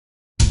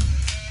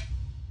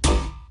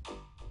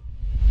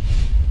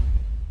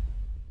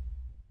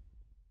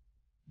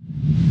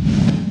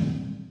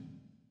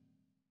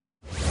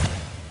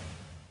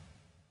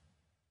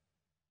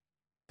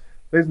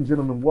Ladies and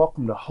gentlemen,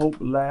 welcome to Hope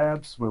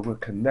Labs, where we're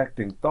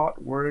connecting thought,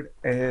 word,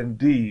 and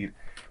deed.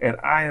 And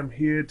I am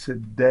here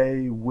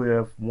today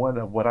with one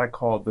of what I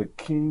call the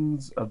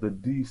kings of the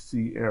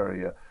DC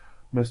area,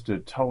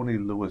 Mr. Tony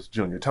Lewis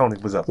Jr. Tony,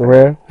 what's up, man?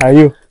 Rare, how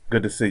you?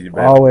 Good to see you,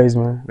 man. Always,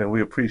 man. Man,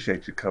 we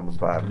appreciate you coming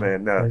by,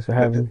 man. Now, Thanks for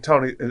having me.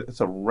 Tony, it's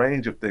a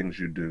range of things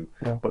you do,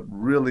 Yeah. but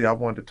really, I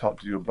wanted to talk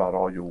to you about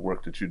all your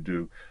work that you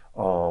do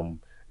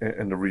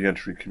in the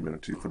reentry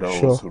community for those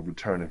Sure. who are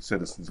returning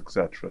citizens,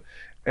 etc.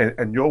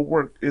 And your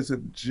work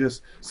isn't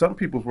just some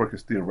people's work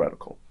is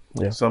theoretical.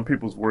 Yeah. Some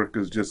people's work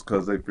is just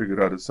because they figured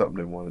out it's something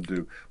they want to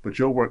do. But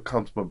your work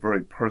comes from a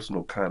very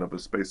personal kind of a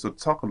space. So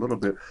talk a little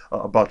bit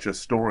about your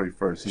story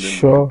first, and then we can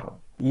Sure. talk.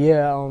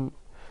 Yeah.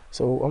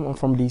 So I'm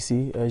from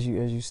DC, as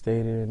you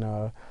stated,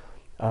 and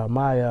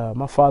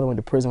my father went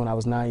to prison when I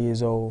was 9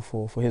 years old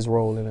for his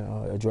role in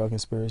a drug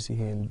conspiracy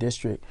here in the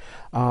district.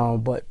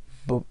 But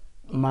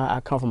I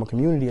come from a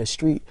community, a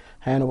street,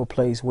 Hanover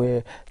place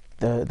where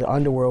the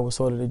underworld was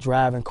sort of the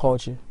driving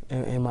culture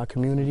in my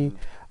community,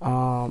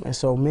 and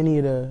so many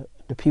of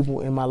the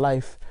people in my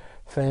life,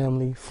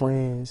 family,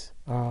 friends,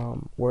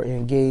 were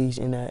engaged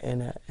in that,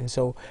 and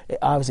so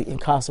obviously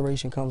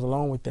incarceration comes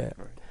along with that.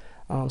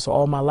 Right. So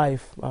all my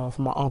life,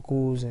 from my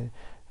uncles and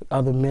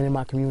other men in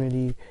my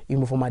community, even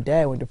before my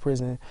dad went to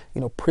prison,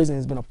 prison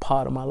has been a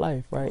part of my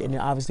life, right? And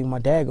then obviously when my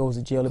dad goes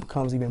to jail, it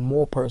becomes even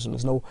more personal.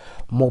 There's no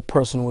more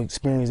personal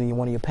experience than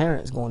one of your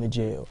parents going to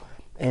jail.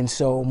 And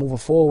so moving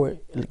forward,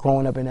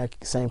 growing up in that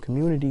same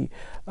community,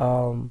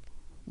 the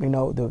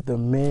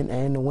men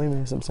and the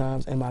women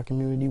sometimes in my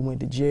community went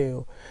to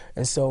jail.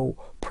 And so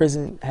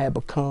prison had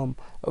become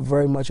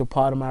very much a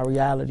part of my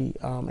reality.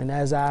 And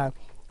as I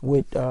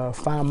would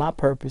find my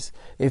purpose,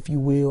 if you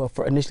will.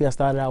 Initially, I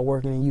started out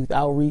working in youth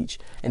outreach,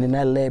 and then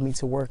that led me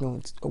to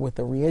working with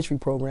the reentry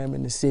program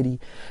in the city.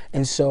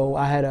 And so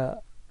I had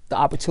the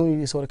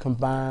opportunity to sort of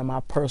combine my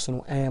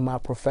personal and my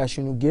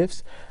professional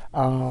gifts,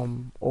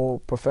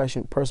 or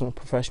personal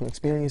professional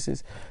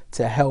experiences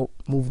to help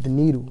move the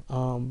needle.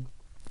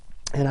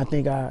 And I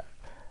think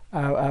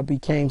I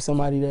became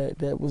somebody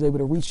that was able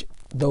to reach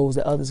those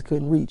that others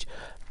couldn't reach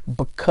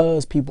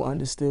because people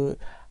understood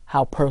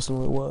how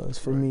personal it was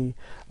for me.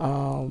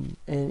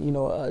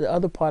 The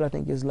other part I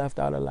think is left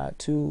out a lot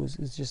too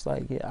is just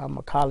like, yeah, I'm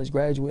a college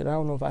graduate. I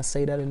don't know if I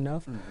say that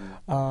enough.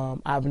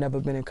 I've never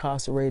been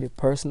incarcerated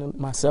personally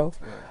myself.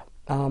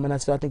 And I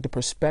think the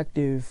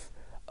perspective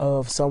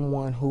of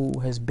someone who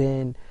has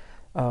been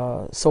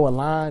so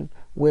aligned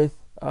with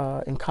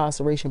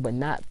incarceration but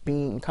not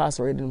being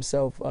incarcerated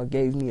himself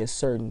gave me a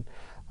certain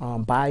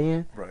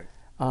buy-in. Right.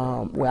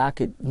 Where I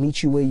could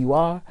meet you where you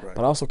are, Right.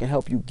 but also can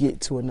help you get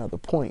to another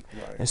point.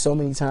 Right. And so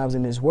many times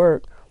in this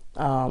work,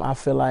 I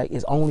feel like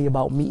it's only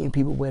about meeting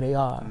people where they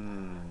are,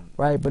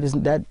 right? But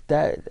isn't that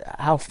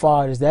how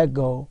far does that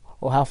go,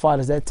 or how far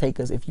does that take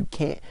us if you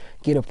can't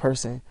get a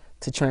person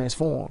to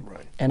transform?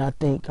 Right. And I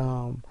think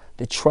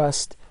the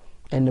trust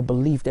and the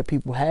belief that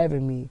people have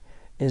in me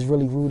is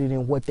really rooted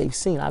in what they've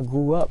seen. I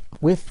grew up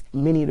with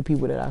many of the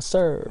people that I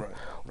serve,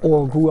 Right.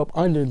 or grew up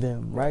under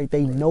them, right?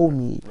 They know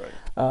me. Right.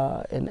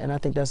 And I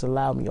think that's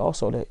allowed me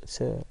also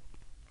to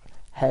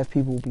have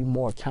people be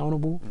more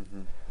accountable,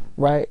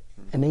 right?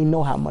 And they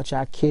know how much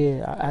I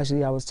care.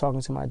 I was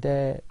talking to my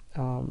dad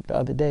the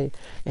other day,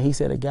 and he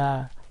said a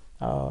guy,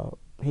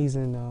 he's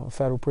in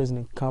federal prison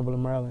in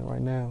Cumberland, Maryland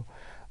right now.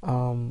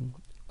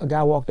 A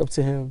guy walked up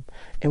to him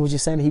and was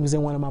just saying that he was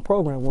in one of my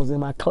programs, was in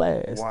my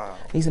class. Wow.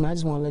 He said, man, I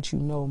just want to let you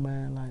know,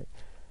 man, like,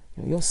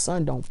 your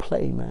son don't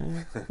play,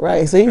 man.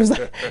 Right? So he was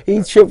like,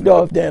 he tripped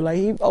off that.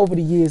 Like, over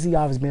the years, he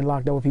obviously been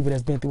locked up with people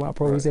that's been through our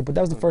program. He said, but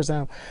that was the first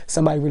time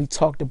somebody really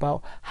talked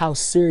about how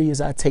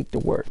serious I take the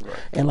work. Right.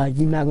 And like,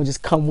 you're not gonna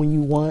just come when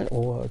you want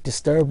or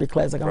disturb the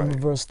class. Like, I'm Right. a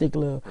real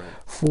stickler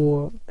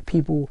for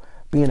people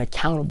being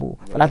accountable.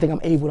 But I think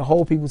I'm able to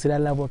hold people to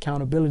that level of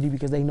accountability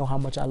because they know how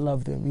much I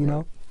love them, you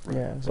know? Right.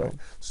 Yeah. So Right.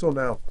 So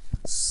now,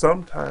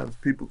 sometimes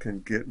people can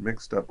get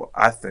mixed up, or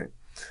I think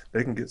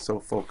they can get so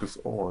focused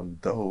on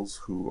those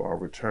who are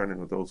returning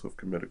or those who have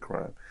committed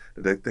crime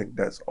that they think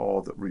that's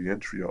all that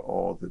reentry or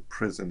all that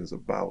prison is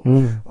about,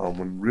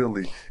 when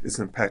really it's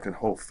impacting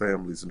whole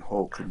families and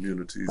whole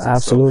communities. And so,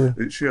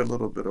 absolutely. share a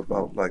little bit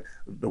about like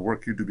the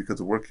work you do, because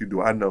the work you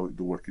do, I know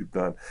the work you've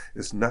done.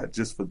 It's not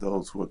just for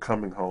those who are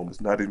coming home. It's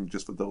not even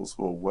just for those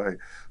who are away.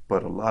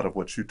 But a lot of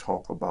what you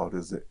talk about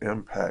is the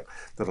impact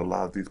that a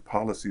lot of these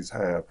policies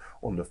have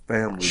on the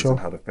families Sure. and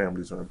how the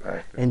families are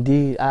impacted.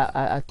 Indeed,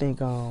 I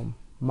think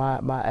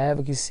my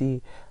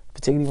advocacy,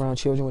 particularly around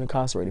children with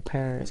incarcerated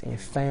parents and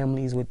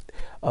families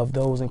of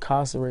those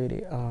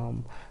incarcerated,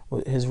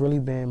 has really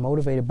been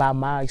motivated by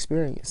my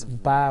experience,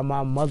 by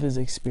my mother's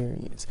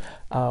experience.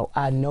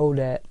 I know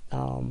that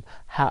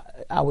how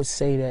I would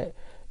say that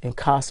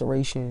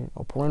incarceration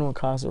or parental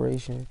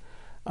incarceration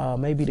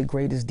may be the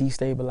greatest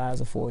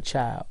destabilizer for a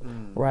child,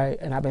 right?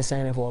 And I've been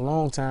saying it for a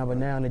long time, but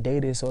now the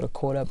data is sort of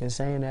caught up in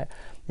saying that,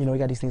 we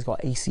got these things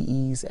called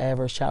ACEs,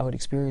 adverse childhood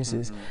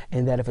experiences,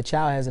 and that if a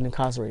child has an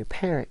incarcerated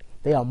parent,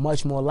 they are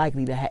much more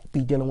likely to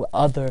be dealing with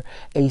other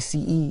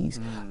ACEs,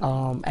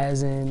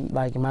 as in,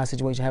 like in my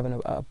situation,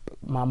 having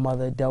my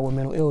mother dealt with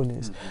mental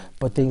illness,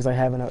 but things like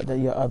having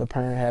your other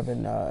parent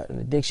having an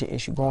addiction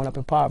issue, growing up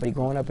in poverty,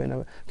 growing up in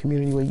a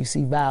community where you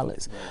see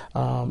violence,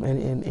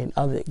 and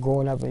other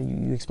growing up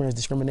and you experience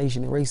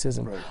discrimination and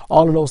racism.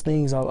 All of those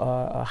things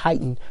are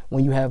heightened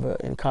when you have an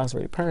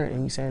incarcerated parent.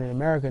 And you're saying in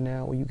America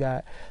now, where you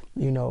got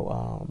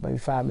maybe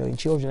 5 million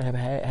children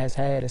that has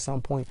had at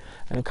some point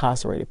an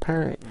incarcerated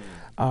parent.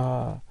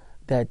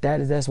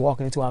 That's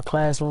walking into our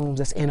classrooms,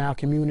 that's in our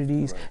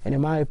communities, and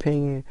in my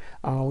opinion,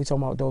 we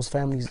talking about those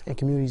families and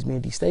communities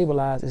being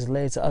destabilized, has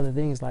led to other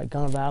things like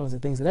gun violence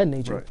and things of that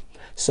nature.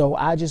 So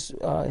I just,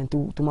 and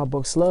through my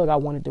book Slug, I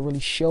wanted to really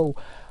show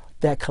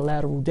that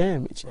collateral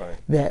damage,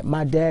 that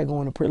my dad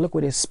going to prison, look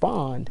what it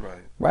spawned,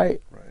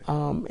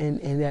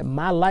 and that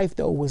my life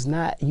though was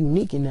not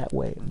unique in that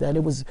way, that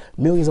it was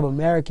millions of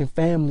American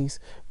families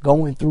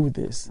going through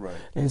this,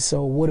 and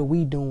so what are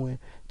we doing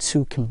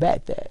to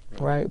combat that,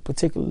 right?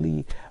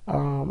 Particularly,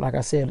 like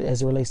I said,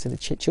 as it relates to the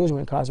children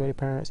with incarcerated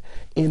parents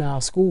in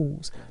our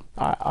schools.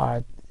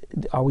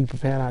 Are we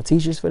preparing our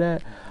teachers for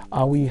that?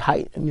 Are we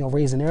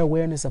raising their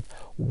awareness of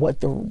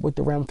what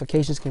the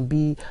ramifications can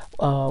be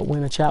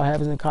when a child has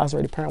an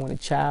incarcerated parent, when a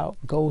child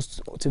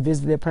goes to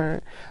visit their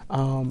parent?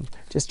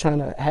 Just trying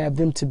to have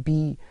them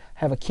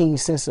have a keen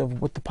sense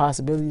of what the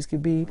possibilities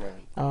could be,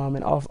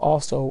 and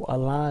also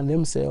align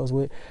themselves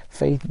with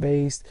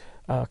faith-based,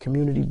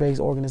 community-based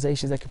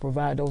organizations that can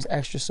provide those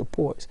extra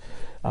supports.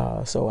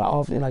 So I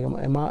often, like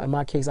in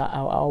my case, I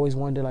always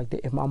wonder, like,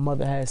 if my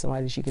mother had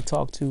somebody she could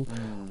talk to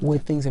when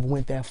things have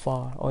went that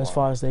far, or as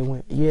far as they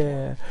went.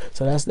 Yeah.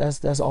 So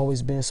that's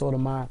always been sort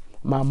of my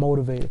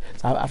motivator.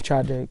 So I've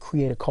tried to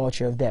create a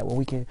culture of that, where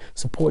we can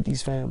support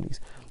these families.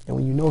 And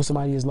when you know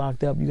somebody is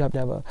locked up, you have to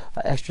have an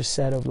extra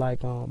set of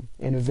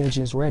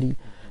interventions ready.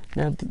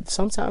 Now,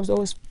 sometimes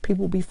those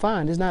people be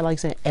fine. It's not like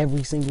saying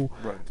every single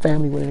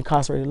family with an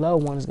incarcerated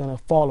loved one is going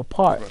to fall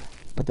apart.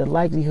 But the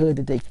likelihood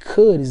that they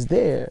could is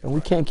there, and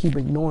we can't keep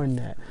ignoring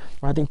that.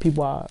 I think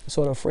people are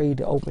sort of afraid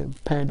to open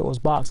Pandora's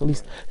box. At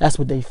least that's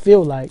what they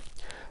feel like.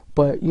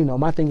 But,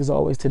 my thing is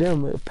always to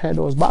them,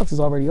 Pandora's box is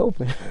already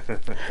open.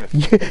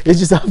 It's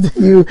just up to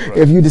you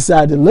if you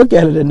decide to look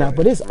at it or not.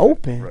 But it's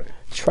open.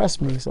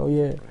 Trust me. So,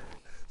 yeah.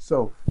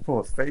 So, from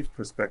a faith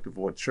perspective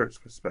or a church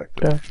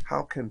perspective,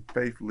 how can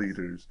faith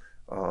leaders,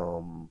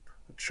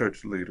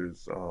 church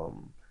leaders,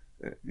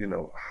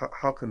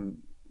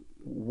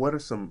 what are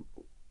some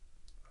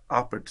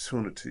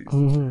opportunities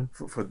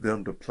for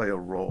them to play a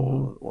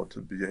role or to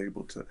be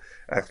able to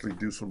actually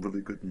do some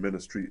really good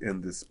ministry in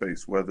this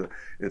space, whether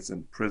it's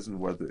in prison,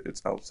 whether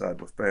it's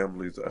outside with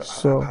families?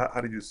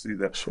 How do you see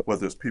that?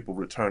 Whether it's people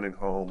returning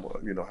home, how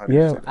do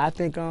you see that? I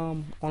think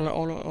on a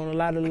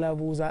lot of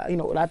levels,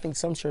 I think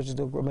some churches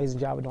do an amazing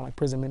job of doing like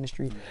prison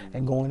ministry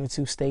and going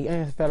into state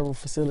and federal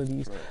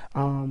facilities.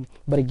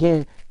 But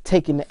again,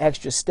 taking the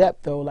extra step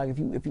though, like if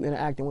you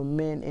interacting with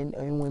men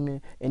and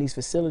women in these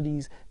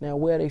facilities, now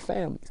where are they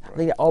families? I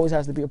think that always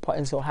has to be a part.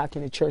 And so how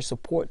can the church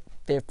support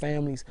their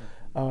families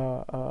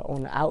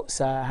on the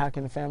outside? How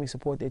can the family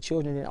support their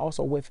children? And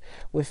also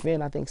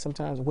within, I think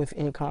sometimes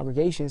within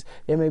congregations,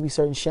 there may be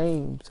certain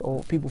shames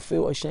or people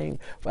feel ashamed.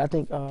 But I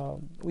think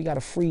we got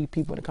to free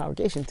people in the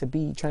congregation to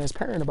be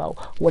transparent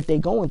about what they're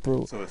going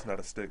through. So it's not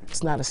a stigma.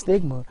 It's not a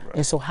stigma.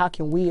 And so how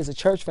can we as a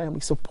church family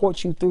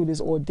support you through this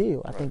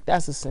ordeal? I think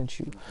that's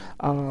essential.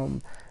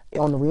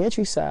 On the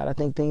reentry side, I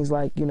think things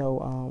like,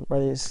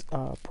 whether it's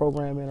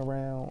programming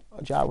around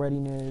job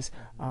readiness,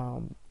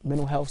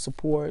 mental health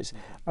supports,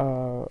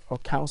 or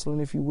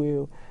counseling, if you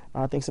will.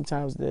 I think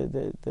sometimes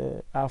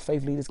our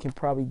faith leaders can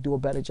probably do a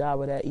better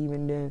job of that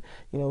even than,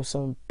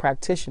 some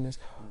practitioners.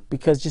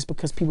 Because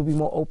people be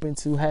more open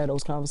to have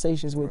those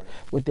conversations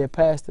with their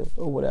pastor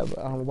or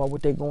whatever, about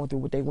what they're going through,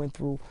 what they went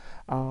through.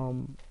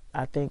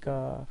 I think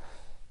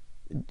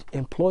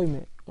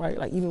employment, right?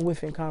 Like even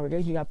within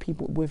congregation, you got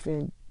people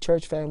within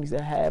church families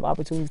that have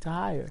opportunities to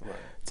hire,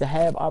 to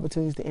have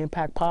opportunities to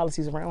impact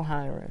policies around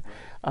hiring.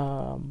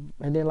 And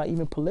then like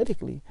even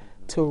politically,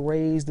 to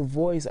raise the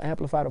voice,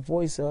 amplify the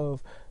voice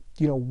of,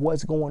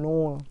 what's going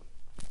on.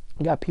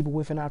 You got people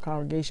within our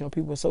congregation or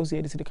people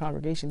associated to the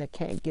congregation that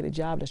can't get a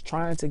job, that's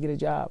trying to get a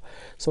job.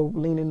 So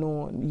leaning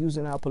on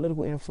using our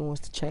political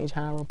influence to change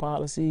hiring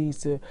policies,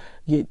 to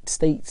get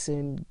states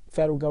and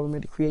federal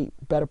government to create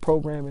better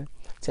programming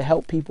to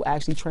help people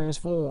actually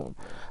transform,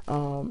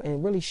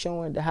 and really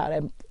showing how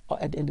that,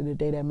 at the end of the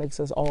day, that makes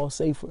us all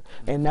safer.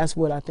 And that's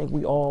what I think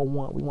we all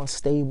want. We want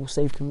stable,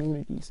 safe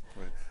communities.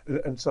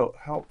 And so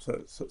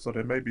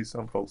there may be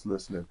some folks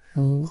listening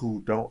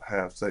who don't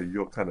have, say,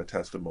 your kind of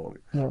testimony,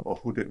 or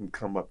who didn't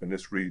come up in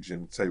this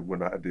region, say,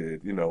 when I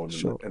did, in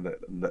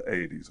the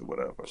 80s or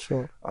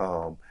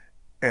whatever.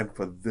 And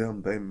for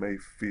them, they may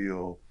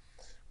feel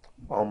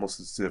almost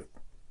as if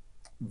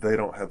they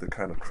don't have the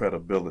kind of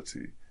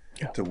credibility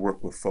Yeah. to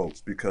work with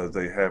folks because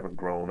they haven't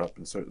grown up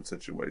in certain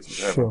situations,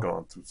 haven't Sure.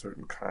 gone through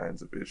certain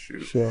kinds of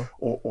issues, Sure.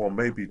 or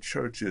maybe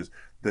churches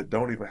that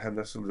don't even have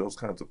necessarily those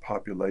kinds of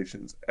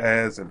populations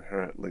as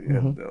inherently Hmm.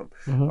 in them.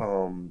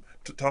 Hmm.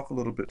 To talk a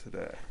little bit to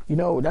that. You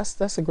know,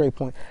 that's a great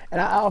point. And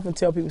I often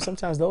tell people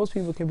sometimes those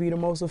people can be the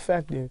most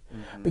effective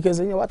Mm-hmm. because,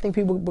 you know, I think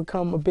people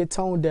become a bit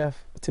tone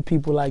deaf to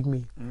people like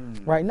me,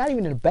 Mm. right? Not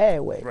even in a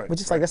bad way, Right, but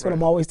just like right, that's what right,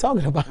 I'm always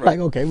talking about. right, Like,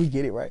 okay, we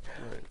get it, right?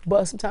 right.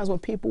 But sometimes when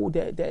people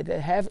that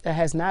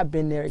has not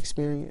been their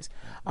experience,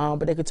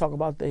 but they could talk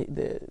about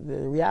the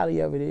reality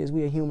of it is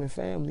we a human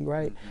family,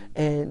 right?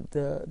 Mm-hmm. And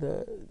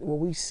the what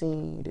we've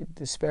seen, the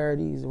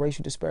disparities, the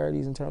racial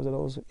disparities in terms of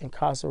those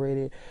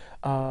incarcerated,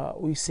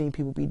 we've seen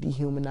people be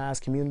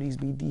dehumanized, communities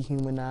be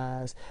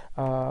dehumanized,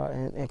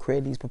 and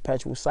create these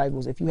perpetual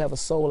cycles. If you have a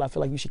soul, I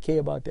feel like you should care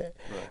about that,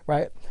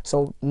 right?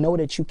 So know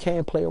that you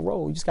can play a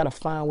role. You just got to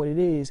find what it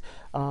is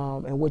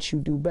and what you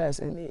do best.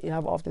 And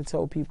I've often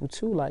told people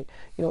too, like,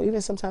 you know,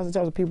 even sometimes in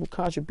terms of people's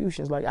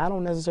contributions, like I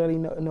don't necessarily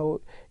know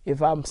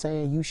if I'm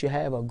saying you should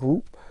have a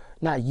group.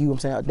 Not you, I'm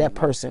saying that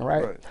person,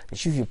 right? Right.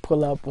 That you should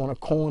pull up on a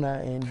corner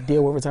and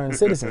deal with returning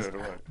citizens.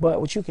 Right. But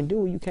what you can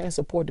do, you can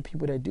support the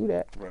people that do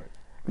that. Right.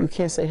 You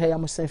can't say, hey, I'm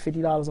going to send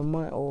 $50 a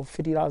month or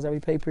 $50 every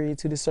pay period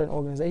to this certain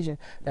organization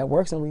that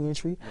works in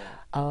reentry.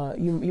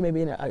 You may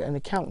be an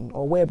accountant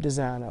or web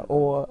designer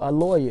or a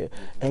lawyer,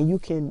 and you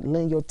can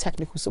lend your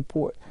technical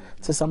support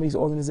to some of these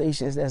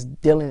organizations that's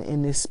dealing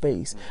in this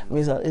space. I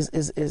mean,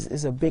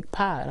 it's a big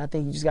pie, and I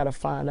think you just got to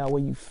find out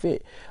where you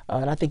fit.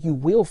 And I think you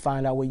will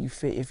find out where you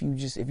fit if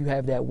you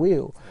have that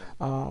will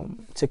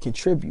to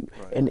contribute.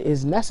 And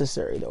it's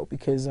necessary, though,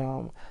 because,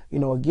 you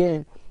know,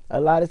 again, a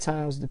lot of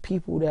times the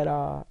people that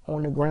are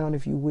on the ground,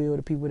 if you will,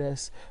 the people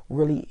that's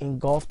really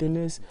engulfed in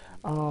this,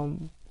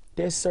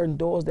 there's certain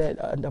doors that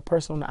a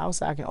person on the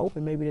outside can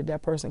open, maybe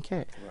that person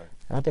can't. Right.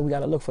 And I think we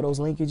got to look for those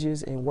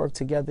linkages and work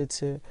together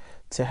to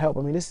help.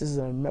 I mean,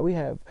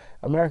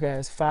 America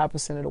has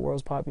 5% of the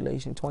world's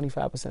population,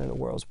 25% of the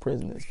world's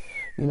prisoners.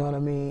 You know what I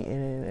mean?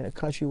 And in a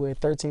country where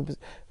 13%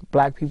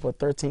 black people are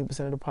 13%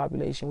 of the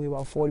population, we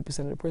about 40%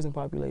 of the prison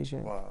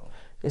population. Wow.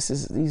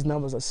 These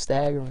numbers are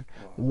staggering.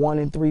 Wow. 1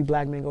 in 3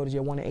 black men go to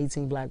jail, 1 in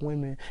 18 black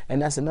women.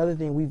 And that's another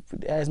thing,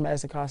 as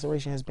mass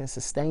incarceration has been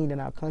sustained in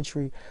our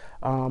country,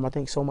 I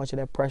think so much of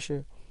that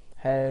pressure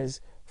has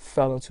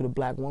fell into the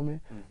black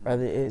woman,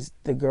 whether it's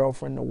the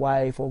girlfriend, the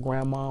wife, or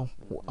grandma,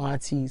 or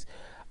aunties.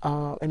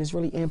 And it's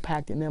really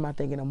impacting them, I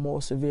think, in a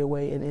more severe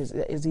way, and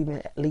it's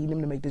even leading them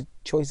to make the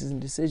choices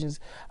and decisions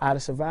out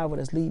of survival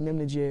that's leading them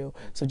to jail.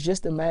 So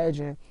just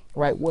imagine,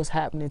 right, what's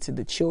happening to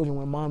the children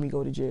when mommy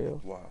go to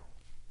jail. Wow.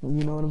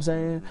 You know what I'm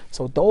saying?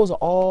 So those are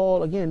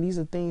all, again, these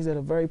are things that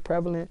are very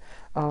prevalent.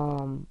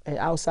 And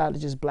outside of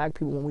just black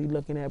people, when we're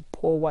looking at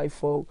poor white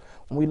folk,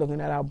 when we're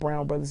looking at our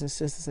brown brothers and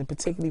sisters, and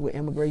particularly with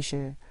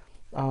immigration,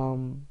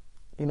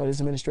 you know, this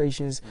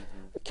administration's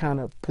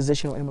kind of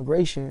position on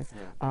immigration,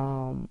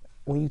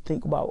 when you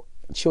think about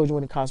children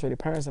with incarcerated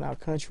parents in our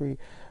country,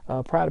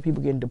 prior to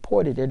people getting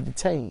deported, they're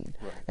detained.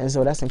 And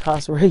so that's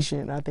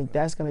incarceration. I think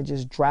that's going to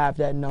just drive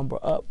that number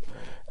up.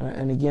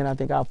 And again, I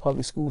think our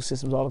public school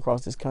systems all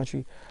across this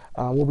country,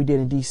 what we did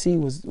in D.C.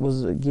 was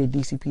get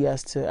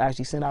DCPS to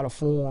actually send out a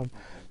form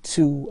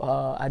to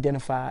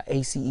identify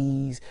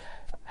ACEs.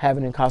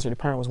 Having an incarcerated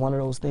parent was one of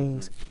those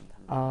things.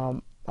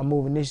 I'm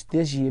moving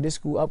this year, this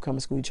upcoming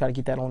school, to try to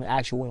get that on the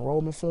actual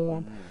enrollment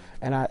form.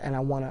 And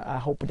I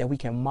hope that we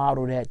can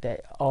model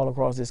that all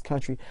across this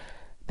country.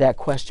 That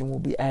question will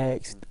be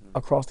asked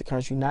across the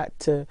country, not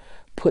to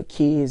put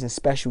kids in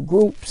special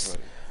groups,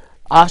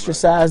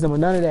 ostracize them or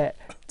none of that,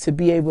 to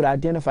be able to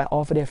identify,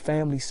 offer their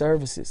family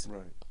services.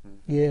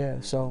 Yeah,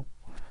 so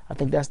I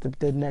think that's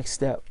the next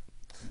step.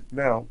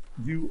 Now,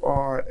 you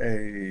are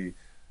a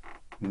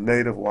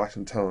native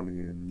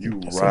Washingtonian.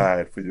 You Yes,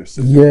 ride for your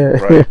city, Yeah.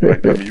 right?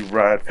 Right. I mean, you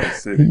ride for the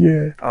city.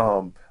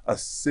 Yeah. A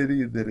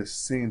city that has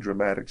seen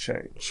dramatic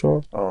change.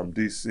 Sure.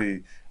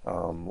 DC,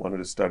 one of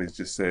the studies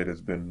just said,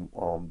 has been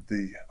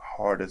the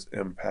hardest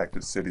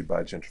impacted city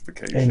by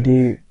gentrification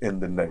Indeed. in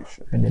the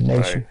nation. In the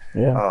nation.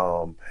 Right?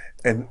 Yeah.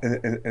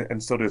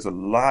 And so there's a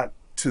lot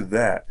to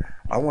that.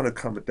 I want to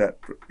come at that.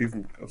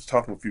 Even I was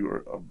talking with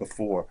you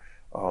before.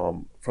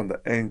 From the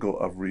angle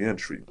of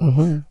reentry,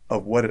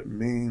 of what it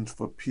means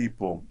for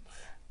people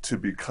to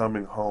be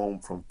coming home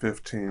from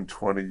 15,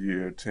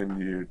 20-year,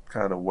 10-year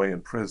kind of way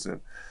in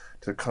prison,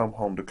 to come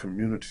home to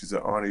communities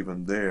that aren't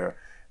even there,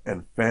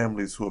 and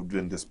families who have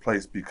been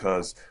displaced,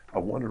 because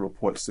one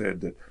report said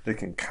that they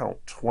can count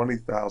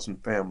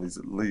 20,000 families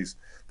at least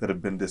that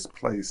have been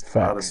displaced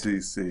out of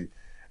D.C.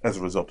 as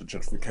a result of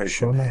gentrification.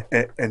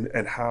 Sure.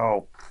 And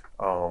how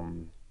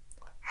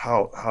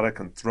that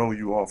can throw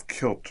you off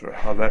kilter,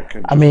 how that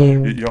can, I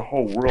mean, your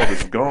whole world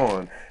is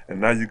gone,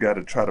 and now you got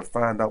to try to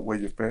find out where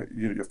your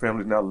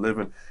family's now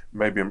living,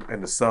 maybe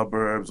in the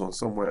suburbs or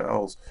somewhere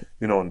else,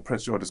 you know, in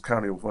Prince George's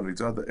County or one of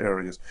these other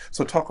areas.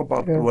 So talk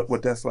about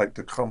what that's like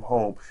to come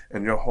home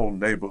and your whole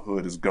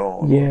neighborhood is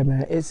gone. Yeah,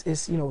 man.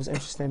 It's you know, what's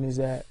interesting is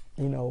that,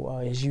 you know,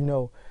 as you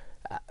know,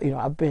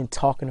 I've been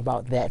talking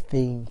about that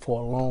thing for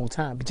a long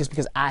time, but just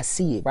because I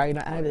see it, right?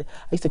 And I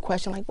used to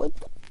question like,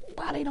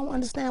 why they don't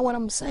understand what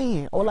I'm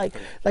saying, or like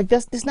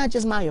that's not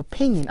just my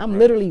opinion. I'm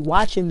literally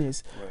watching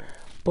this,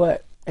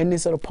 but. And then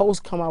so the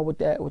Post come out with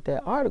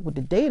that article with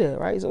the data,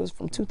 right? So it's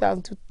from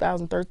 2000 to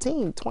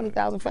 2013,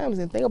 20,000 families,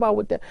 and think about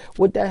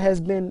what that has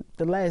been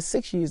the last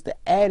 6 years to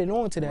add it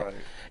on to that.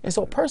 And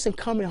so a person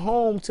coming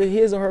home to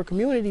his or her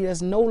community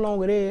that's no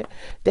longer there,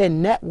 their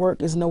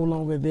network is no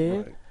longer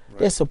there,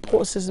 their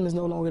support system is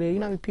no longer there. You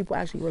know how many people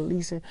actually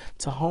releasing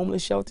to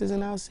homeless shelters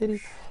in our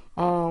city?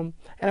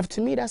 And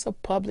to me, that's a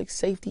public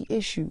safety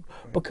issue,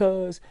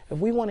 because if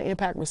we want to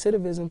impact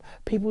recidivism,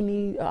 people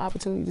need an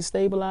opportunity to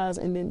stabilize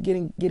and then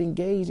get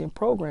engaged in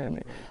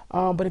programming.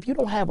 But if you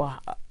don't have a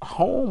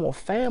home or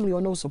family or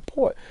no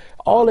support,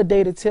 all the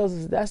data tells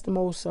us that's the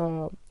most,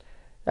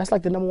 that's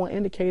like the #1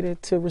 indicator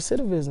to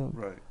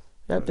recidivism.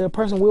 That the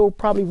person will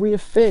probably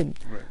reoffend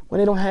when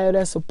they don't have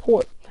that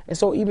support. And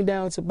so even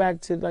down to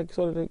back to like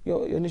sort of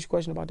your initial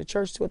question about the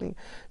church too, I think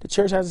the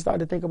church has to start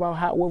to think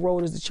about what role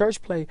does the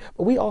church play.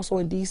 But we also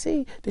in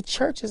D.C., the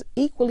church is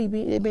equally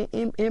been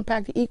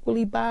impacted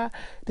equally by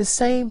the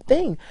same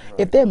thing.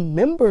 If their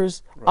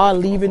members are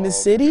leaving the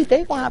city,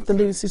 they're going to have to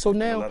leave the city. So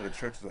now, a lot of the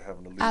churches are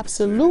having to leave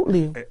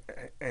absolutely. the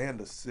city. And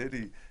the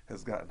city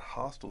has gotten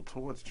hostile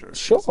towards churches.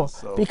 Sure,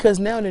 because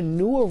now the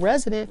newer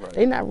resident,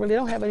 they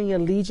don't have any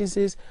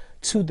allegiances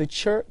to the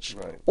church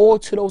or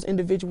to those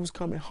individuals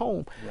coming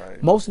home.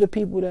 Most of the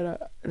people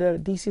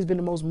that DC has been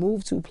the most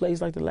moved to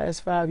place like the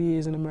last 5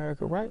 years in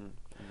America, right?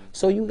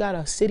 So you got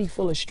a city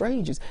full of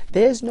strangers.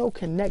 There's no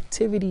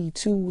connectivity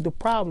to the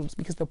problems,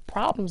 because the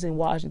problems in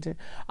Washington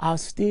are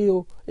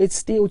still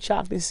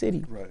chocolate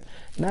city.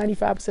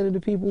 95% of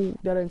the people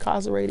that are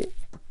incarcerated,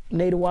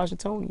 Native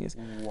Washingtonians.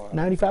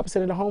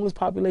 95% of the homeless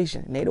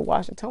population, Native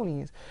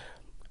Washingtonians.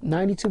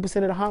 92%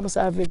 of the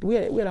homicide victims, we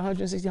had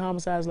 160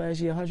 homicides last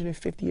year,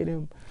 150 of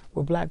them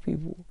were black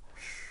people.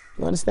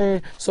 You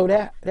understand? So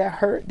that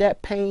hurt,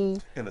 that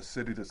pain. In a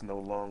city that's no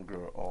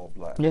longer all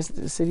black. Yes,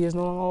 the city is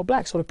no longer all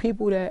black. So the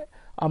people that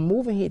are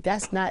moving here,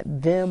 that's not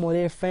them or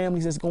their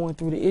families that's going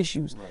through the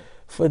issues.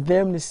 For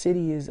them, the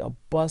city is a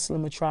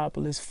bustling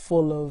metropolis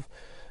full of,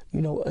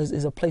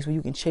 is a place where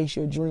you can chase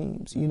your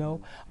dreams,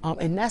 and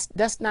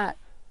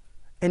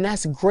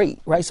that's great,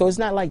 right? So it's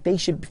not like they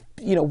should,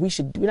 we're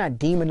not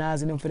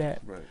demonizing them for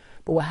that.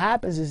 But what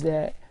happens is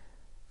that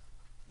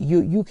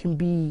you can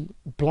be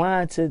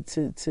blind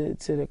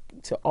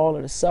to all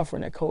of the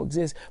suffering that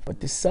coexists,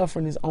 but the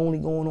suffering is only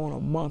going on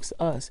amongst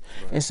us.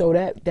 And so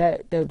that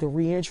the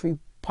reentry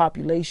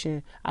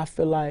population, I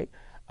feel like,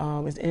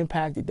 is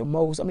impacted the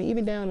most. I mean,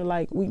 even down to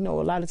like, we know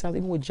a lot of times,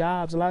 even with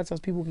jobs, a lot of times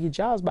people can get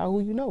jobs by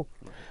who you know.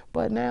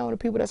 But now the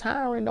people that's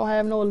hiring don't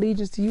have no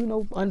allegiance to you,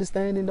 no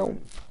understanding,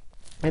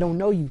 they don't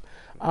know you.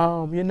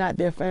 You're not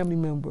their family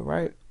member,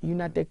 right? You're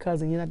not their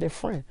cousin, you're not their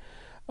friend.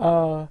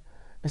 And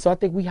so I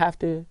think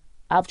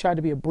I've tried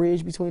to be a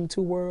bridge between the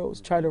two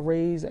worlds, try to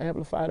raise and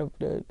amplify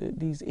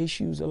these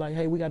issues of like,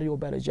 hey, we got to do a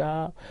better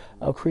job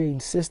of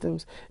creating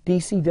systems.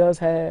 DC does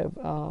have,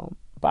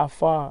 by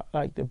far,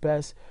 like the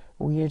best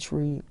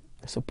reentry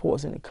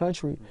supports in the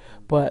country,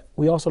 but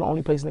we also the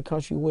only place in the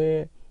country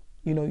where,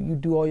 you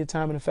do all your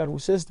time in the federal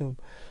system.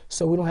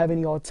 So we don't have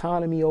any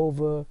autonomy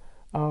over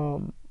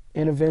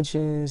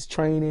interventions,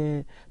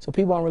 training. So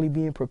people aren't really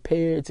being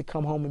prepared to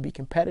come home and be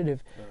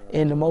competitive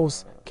in the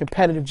most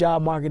competitive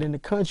job market in the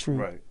country.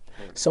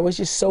 So it's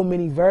just so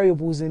many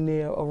variables in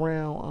there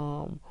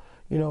around,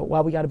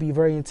 why we got to be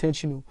very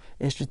intentional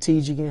and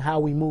strategic in how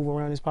we move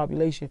around this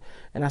population.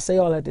 And I say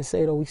all that to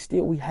say, though,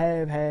 we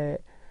have had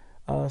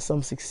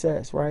some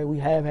success, right? We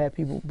have had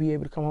people be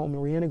able to come home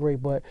and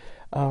reintegrate, but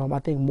I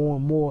think more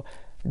and more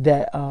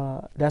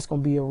that's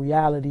going to be a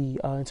reality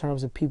in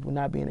terms of people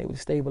not being able to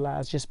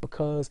stabilize just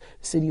because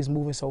the city is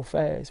moving so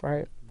fast,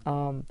 right?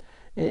 And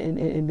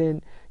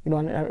then,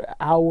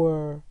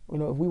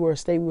 if we were a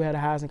state, we had the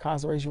highest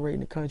incarceration rate in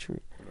the country.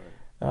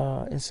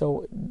 And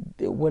so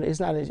it's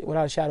not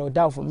without a shadow of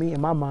doubt for me, in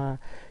my mind,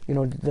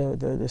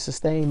 the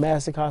sustained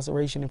mass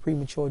incarceration and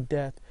premature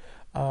death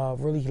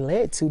really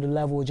led to the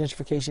level of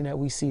gentrification that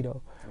we see,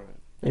 though.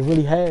 It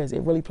really has.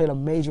 It really played a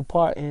major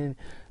part in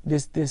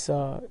this.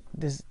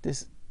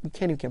 We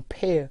can't even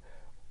compare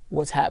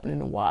what's happening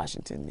in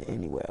Washington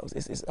anywhere else.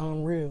 It's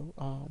unreal.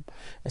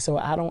 And so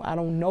I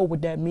don't know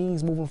what that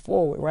means moving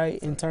forward, right?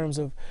 In terms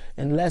of,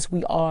 unless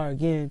we are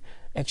again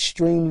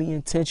extremely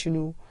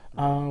intentional.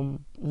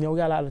 We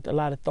got a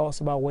lot of thoughts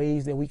about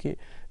ways that we could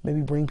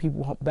maybe bring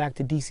people back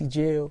to DC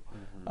jail,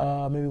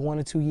 maybe 1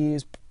 or 2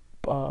 years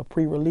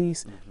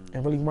pre-release,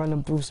 and really run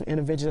them through some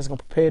interventions that's going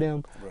to prepare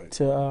them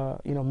to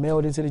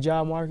meld into the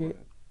job market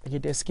and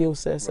get their skill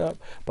sets up.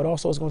 But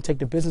also it's going to take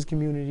the business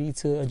community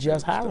to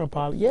adjust hiring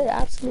policy.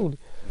 Yeah,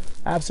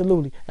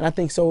 absolutely. And I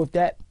think so if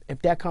that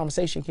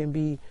conversation can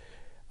be,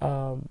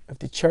 if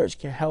the church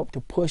can help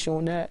to push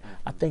on that,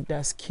 I think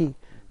that's key.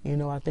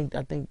 I think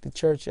the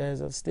church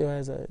still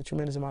has a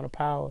tremendous amount of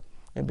power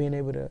in being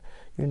able to,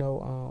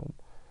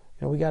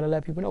 You know, we got to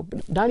let people know.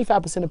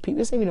 95% of people,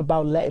 this ain't even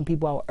about letting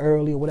people out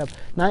early or whatever.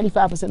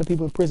 95% of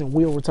people in prison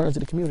will return to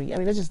the community. I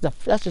mean, that's just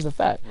a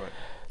fact. Right.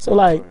 So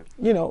like, Right.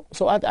 you know,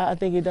 so I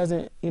think it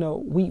doesn't, you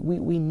know, we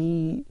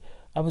need,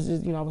 I was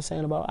just, you know, I was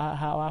saying about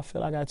how I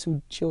feel. I got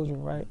 2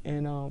 children, right?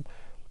 And,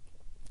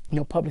 you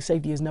know, public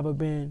safety has never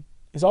been,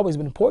 it's always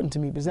been important to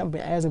me, but it's never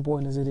been as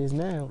important as it is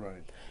now.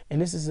 Right. And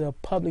this is a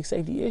public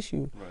safety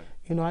issue. Right.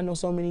 You know, I know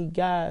so many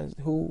guys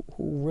who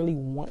really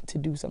want to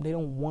do something. They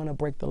don't want to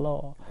break the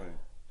law. Right.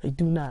 They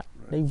do not.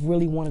 Right. They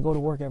really want to go to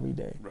work every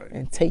day Right.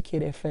 and take care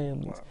of their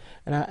families.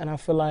 Wow. And I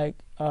feel like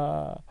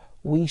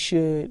we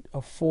should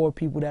afford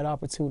people that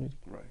opportunity.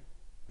 Right.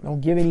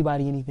 Don't give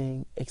anybody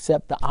anything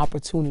except the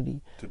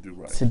opportunity To do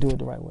right. to do it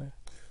the right way.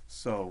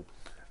 So,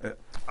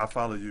 I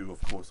follow you,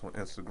 of course, on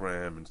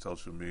Instagram and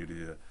social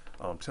media.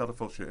 Tell the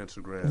folks your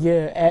Instagram.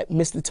 Yeah, at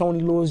Mr. Tony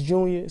Lewis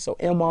Jr. So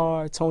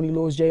MR Tony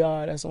Lewis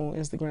Jr. That's on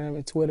Instagram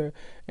and Twitter,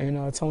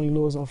 and Tony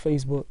Lewis on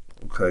Facebook.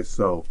 Okay,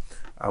 so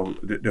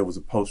there was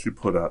a post you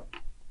put up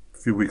a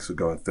few weeks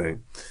ago, I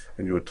think,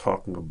 and you were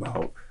talking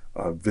about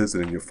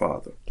visiting your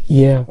father.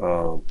 Yeah.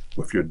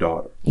 With your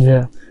daughter.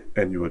 Yeah.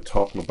 And you were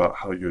talking about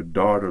how your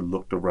daughter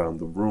looked around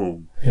the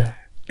room. Yeah.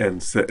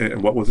 And said,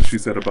 and what was it she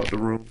said about the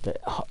room?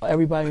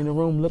 Everybody in the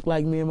room looked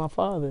like me and my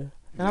father.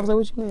 And I was like,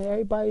 what you mean?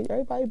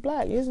 Everybody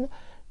black.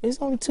 It's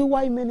only 2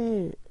 white men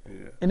in here.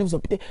 Yeah. And it was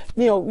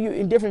you know,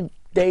 in different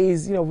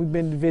days, you know, we've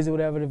been to visit,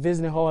 whatever. The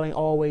visiting hall ain't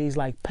always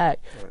like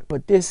packed. Right.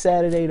 But this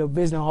Saturday, the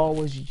visiting hall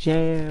was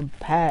jam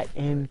packed,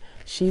 and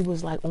she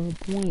was like on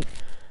point.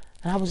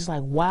 And I was just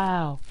like,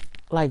 wow.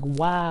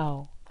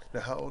 Now,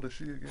 how old is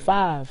she again?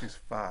 5. She's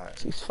 5.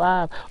 She's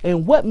 5.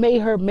 And what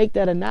made her make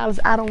that analysis,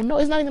 I don't know.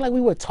 It's not even like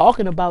we were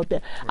talking about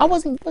that. Right. I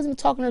wasn't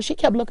talking to her. She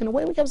kept looking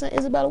away. We kept saying,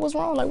 Isabella, what's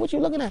wrong? Like, what you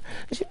looking at?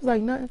 And she was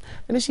like, nothing.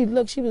 And then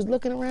she was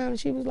looking around, and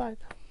she was like,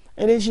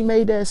 and then she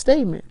made that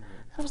statement.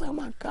 I was like, oh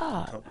my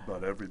God. Talked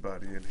about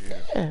everybody in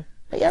here. Yeah.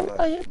 Like,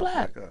 everybody here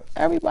black. Like us.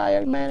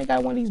 Everybody, man, they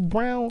got one of these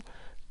brown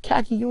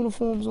khaki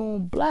uniforms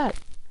on, black.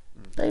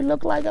 They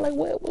look like it. Like,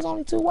 well, it was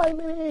only 2 white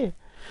men in here.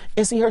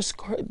 And see,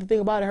 the thing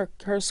about it,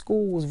 her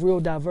school was real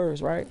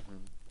diverse, right?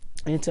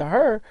 And to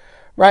her,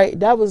 right,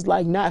 that was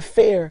like not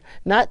fair,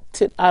 not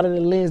out of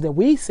the lens that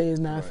we say is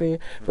not fair,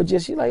 but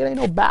just she like, it ain't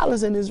no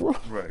balance in this room.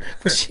 Right.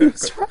 But she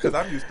was right. Because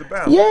I'm used to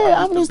balance. Yeah,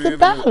 I'm used to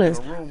balance.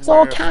 It's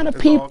all kind of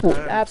people.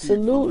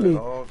 Absolutely.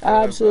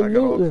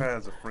 Absolutely.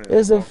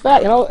 It's a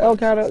fact. And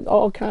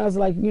all kinds of,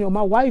 like, you know,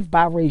 my wife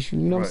biracial,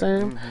 you know what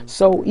I'm saying?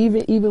 So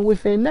even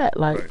within that,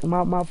 like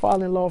my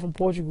father-in-law from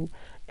Portugal,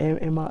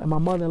 and my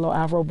mother-in-law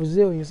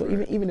Afro-Brazilian. So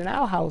even in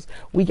our house,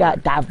 we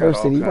got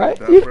diversity, right?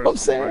 You know what I'm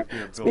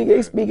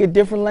saying? Speaking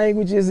different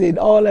languages and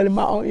all that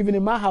even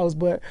in my house.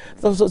 But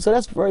so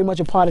that's very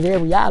much a part of their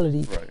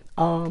reality. Right.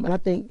 And I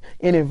think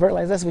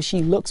inadvertently, that's what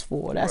she looks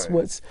for. That's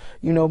what's,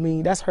 you know what I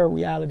mean? That's her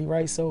reality,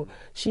 right? So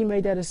she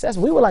made that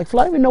assessment. We were like,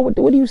 Flo, I don't even know what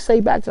do you say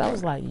back to that? I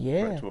was like,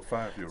 yeah. Right, to a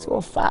 5-year-old. To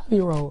a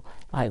 5-year-old.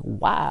 Like,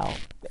 wow.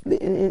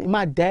 And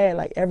my dad,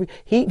 like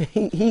he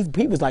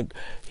was like,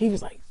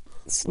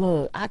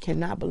 Slug, I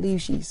cannot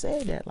believe she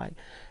said that. Like,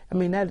 I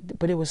mean,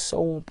 but it was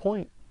so on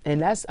point. And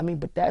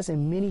but that's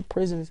in many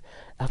prisons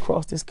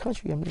across this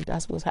country. I mean,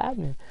 that's what's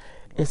happening.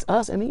 It's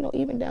us. And, you know,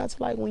 even down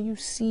to like when you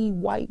see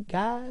white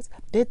guys,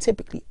 they're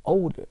typically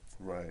older.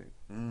 Right.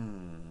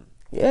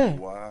 Yeah.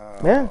 Wow.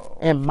 Yeah.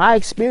 In my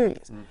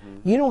experience,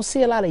 you don't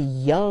see a lot of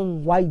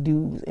young white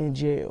dudes in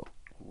jail.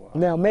 Wow.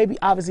 Now, maybe,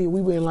 obviously,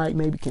 we were in like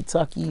maybe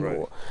Kentucky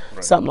or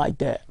something like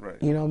that.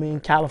 Right. You know what I mean?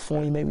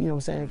 California, maybe, you know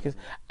what I'm saying? Because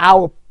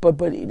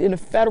but in the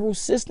federal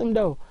system,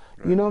 though,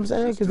 you know what I'm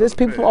saying? Because there's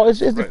people, it's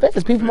the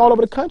feds, people from all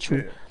over the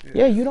country.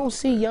 Yeah, you don't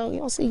see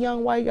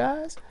young white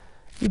guys.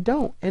 You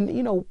don't. And,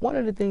 you know, one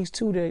of the things,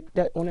 too,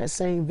 that on that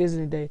same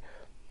visiting day,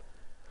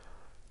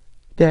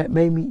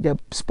 that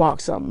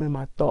sparked something in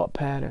my thought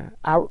pattern.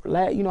 I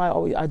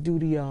do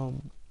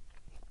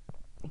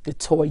the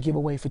toy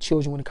giveaway for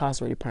children with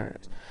incarcerated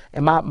parents.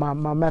 And my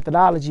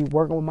methodology,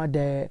 working with my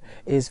dad,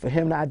 is for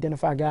him to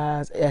identify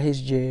guys at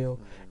his jail,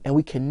 and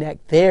we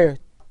connect their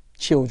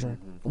children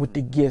with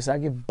the gifts. I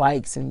give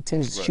bikes and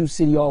tennis shoes.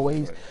 City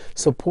always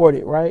support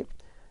it, right?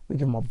 We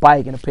give them a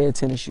bike and a pair of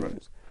tennis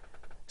shoes.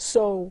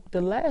 So the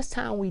last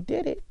time we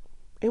did it,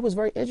 it was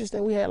very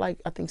interesting. We had like,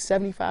 I think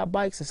 75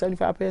 bikes and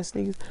 75 pairs of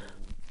sneakers.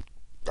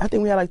 I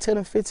think we had like 10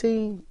 or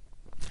 15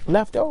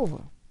 left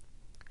over.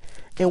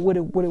 And what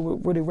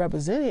it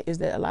represented is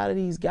that a lot of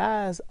these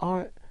guys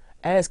aren't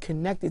as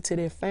connected to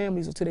their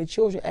families or to their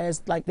children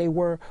as like they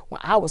were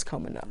when I was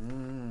coming up.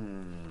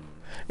 And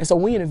so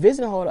when in a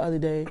visiting hall the other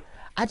day,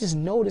 I just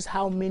noticed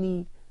how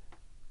many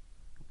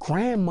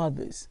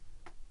grandmothers,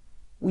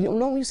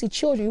 when you see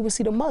children, you would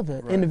see the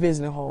mother in the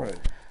visiting hall. Right.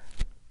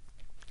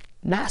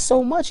 Not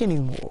so much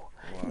anymore.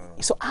 Wow.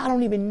 So I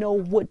don't even know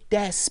what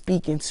that's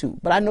speaking to,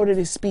 but I know that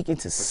it's speaking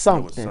to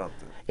something.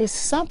 It's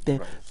something.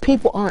 Right.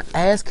 People aren't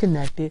as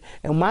connected.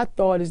 And my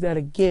thought is that,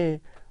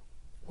 again,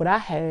 what I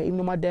had, even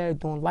though my dad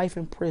doing life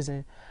in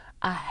prison,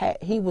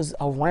 he was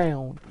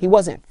around. He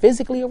wasn't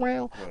physically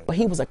around, Right. but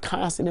he was a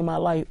constant in my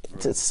life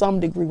to some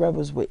degree, whether it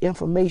was with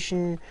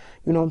information,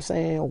 you know what I'm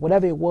saying, or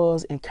whatever it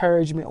was,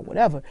 encouragement or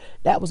whatever.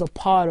 That was a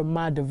part of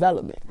my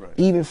development, Right.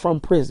 even from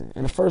prison.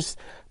 In the first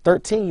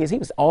 13 years, he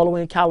was all the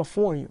way in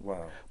California.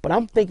 Wow. But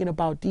I'm thinking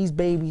about these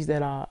babies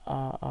that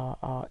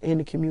are in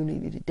the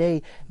community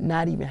today,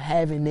 not even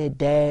having their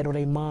dad or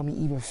their mommy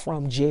even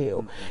from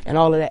jail, and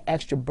all of that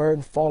extra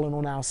burden falling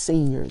on our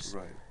seniors.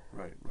 Right.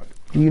 Right. Right.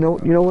 You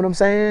know what I'm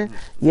saying?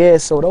 Yeah.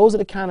 So those are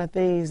the kind of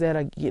things that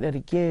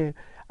again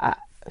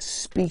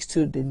speaks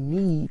to the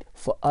need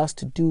for us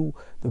to do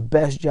the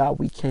best job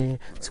we can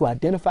to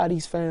identify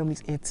these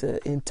families and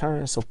to in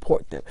turn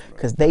support them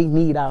because they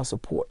need our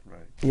support.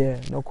 Right. Yeah,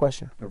 no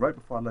question. Now, right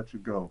before I let you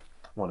go,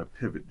 I want to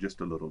pivot just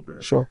a little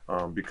bit. Sure.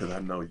 Because I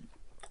know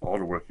all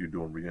the work you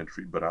do in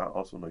reentry, but I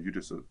also know you're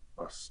just a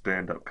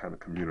stand-up kind of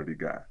community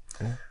guy.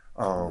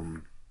 Yeah.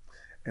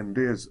 And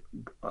there's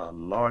a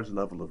large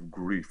level of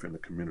grief in the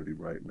community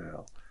right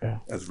now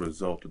as a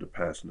result of the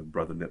passing of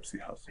Brother Nipsey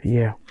Hussle.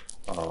 Yeah.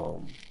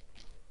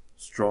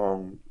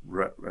 Strong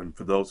rap, and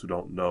for those who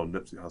don't know,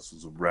 Nipsey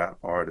Hussle's a rap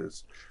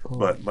artist,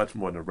 but much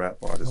more than a rap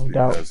artist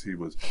because he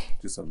was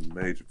just a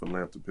major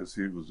philanthropist.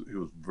 He was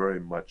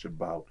very much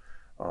about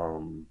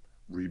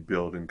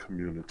rebuilding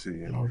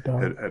community and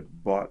had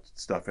bought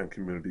stuff in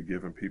community,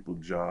 giving people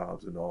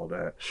jobs and all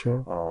that.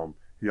 Sure.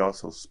 He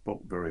also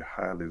spoke very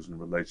highly in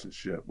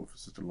relationship with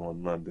his sister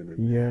Lauren London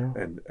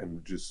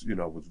and just,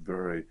 was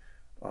very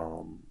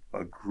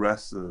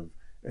aggressive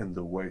in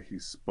the way he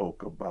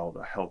spoke about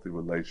a healthy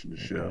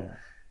relationship,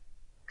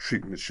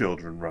 treating the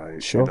children right,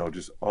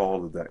 just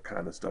all of that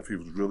kind of stuff. He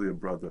was really a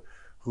brother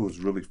who was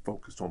really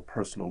focused on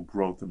personal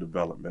growth and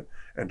development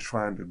and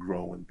trying to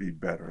grow and be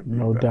better. And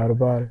no doubt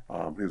about it.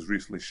 He was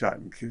recently shot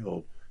and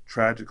killed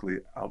tragically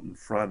out in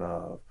front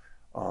of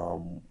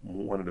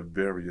one of the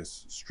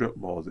various strip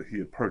malls that he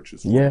had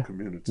purchased for the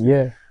community.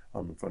 In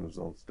front of his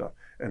own stuff.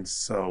 And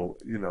so,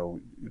 you're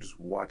just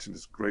watching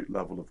this great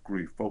level of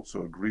grief. Folks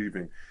are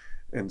grieving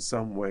in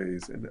some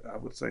ways, and I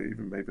would say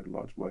even maybe in a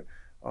large way,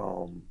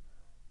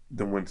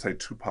 than when, say,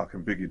 Tupac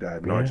and Biggie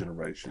died in our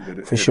generation. That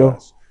it hit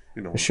us,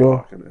 when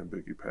Tupac and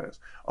Biggie passed.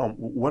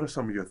 What are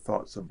some of your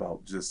thoughts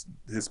about just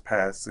his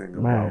passing,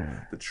 about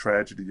the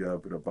tragedy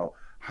of it, about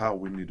how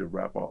we need to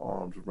wrap our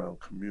arms around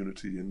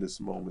community in this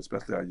moment,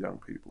 especially our young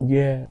people?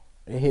 Yeah,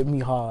 it hit me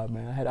hard,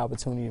 man. I had the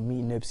opportunity to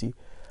meet Nipsey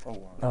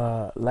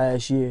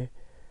last year,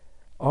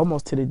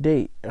 almost to the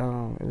date.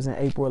 It was in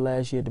April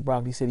last year at the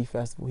Broccoli City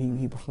Festival.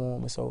 He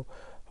performed, and so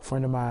a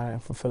friend of mine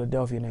from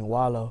Philadelphia named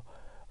Wallow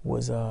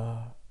was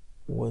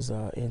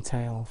in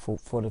town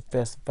for the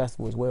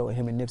festival as well. And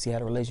him and Nipsey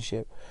had a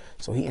relationship,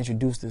 so he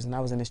introduced us, and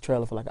I was in his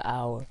trailer for like an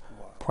hour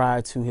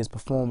prior to his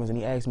performance, and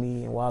he asked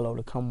me and Wallow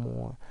to come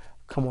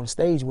on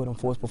stage with him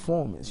for his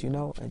performance,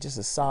 and just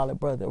a solid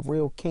brother, a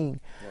real king.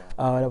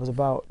 That was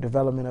about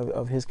development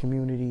of his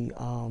community.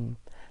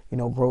 He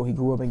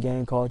grew up in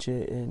gang culture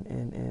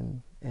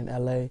in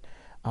LA.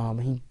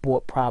 He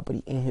bought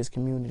property in his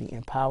community,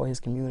 empowered his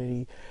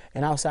community.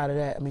 And outside of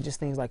that, just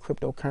things like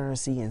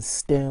cryptocurrency and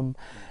STEM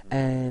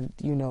and,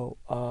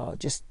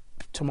 just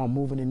talking about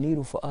moving the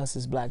needle for us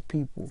as black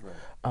people.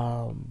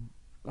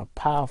 A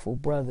powerful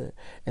brother.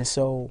 And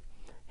so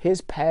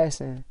his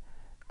passing,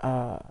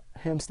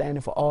 him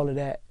standing for all of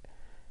that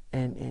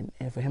and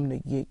for him to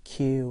get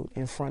killed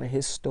in front of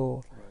his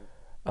store,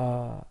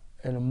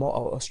 in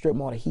a strip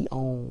mall that he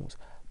owns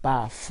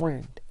by a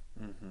friend,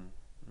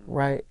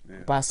 right?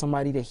 By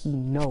somebody that he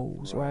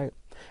knows, right?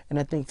 And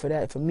I think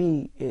for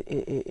me,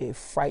 it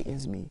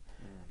frightens me.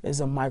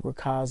 It's a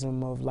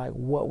microcosm of like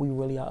what we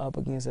really are up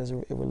against as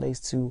it relates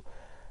to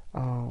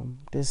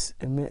this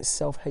immense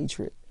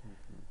self-hatred.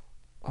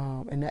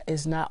 And that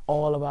it's not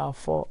all of our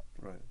fault,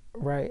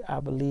 right? I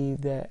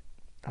believe that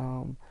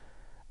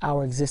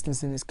our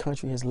existence in this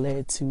country has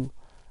led to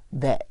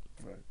that.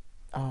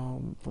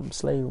 From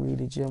slavery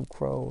to Jim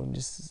Crow and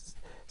just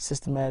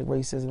systematic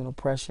racism and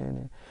oppression,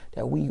 and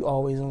that we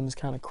always on this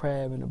kind of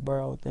crab in the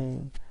barrel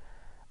thing.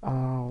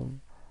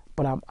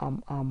 But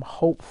I'm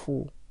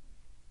hopeful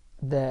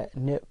that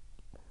Nip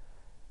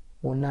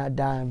will not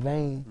die in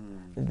vain.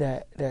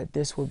 That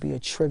this will be a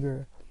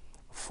trigger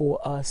for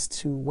us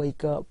to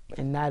wake up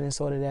and not in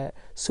sort of that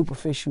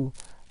superficial,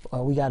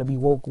 we got to be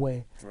woke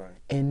way,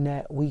 and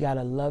that we got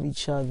to love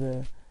each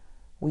other.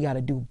 We got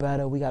to do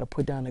better. We got to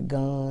put down the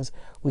guns.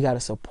 We got to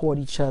support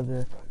each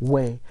other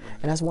way.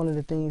 And that's one of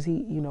the things he,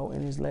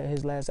 in his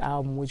last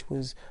album, which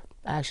was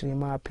actually, in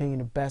my opinion,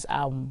 the best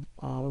album.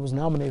 It was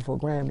nominated for a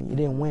Grammy. It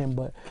didn't win,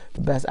 but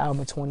the best album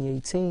in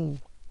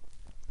 2018.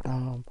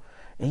 And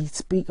he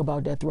speak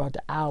about that throughout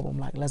the album,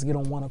 like, let's get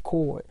on one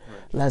accord.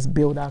 Let's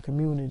build our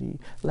community.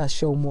 Let's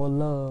show more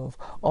love.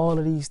 All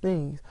of these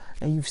things.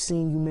 And you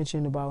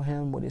mentioned about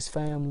him with his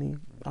family.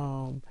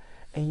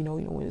 And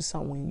it's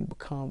something when you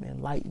become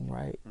enlightened,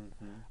 right?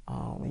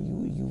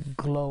 And you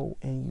glow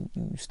and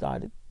you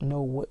start to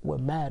know what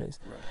matters.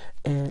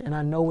 And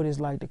I know what it's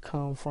like to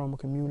come from a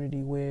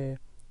community where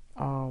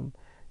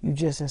you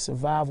just in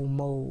survival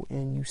mode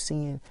and you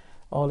seeing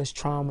all this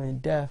trauma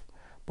and death,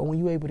 But when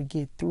you able to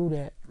get through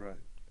that, Right.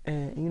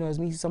 and you know, as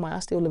me, somebody, I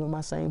still live in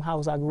my same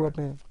house I grew up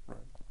in. Right.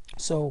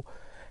 So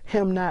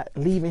him not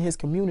leaving his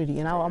community,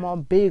 and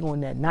I'm big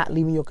on that, not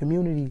leaving your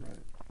community. Right.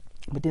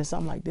 But then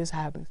something like this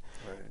happens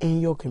Right.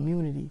 in your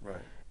community,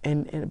 Right.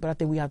 But I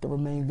think we have to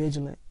remain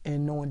vigilant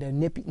in knowing that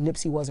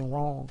Nipsey wasn't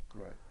wrong.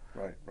 Right.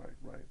 Right. Right.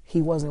 Right.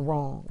 He wasn't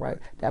wrong, right?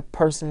 That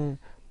person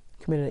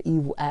committed an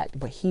evil act,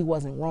 but he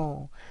wasn't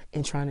wrong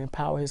in trying to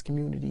empower his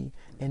community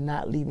and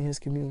not leaving his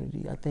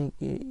community. I think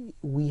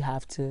we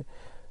have to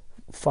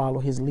follow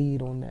his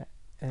lead on that.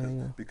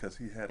 And, because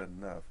he had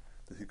enough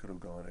that he could have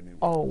gone anywhere.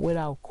 oh,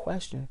 without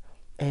question.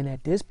 And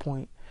at this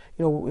point,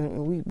 you know,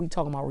 we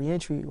talking about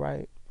reentry,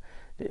 right?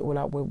 What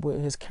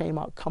has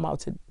come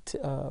out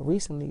to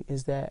recently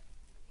is that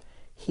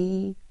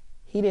he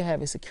didn't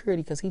have his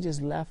security because he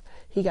just left.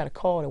 He got a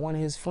call that one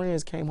of his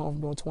friends came home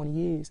from doing 20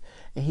 years,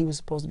 and he was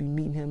supposed to be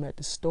meeting him at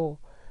the store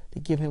to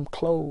give him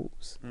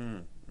clothes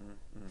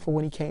for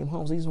when he came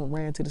home. So he just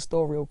ran to the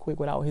store real quick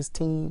without his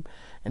team,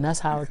 and that's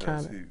how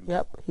Because it kind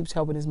of. He was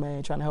helping his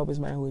man, trying to help his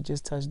man who had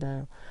just touched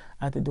down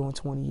after doing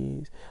 20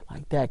 years,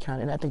 like that kind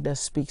of. And I think that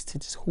speaks to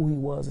just who he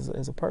was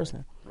as a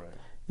person. Right.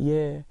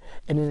 Yeah,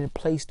 and in a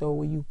place though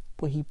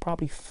where he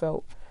probably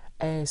felt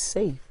as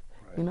safe.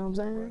 Right. You know what I'm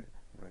saying? Right.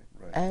 Right.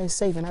 Right. As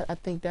safe, and I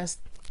think that's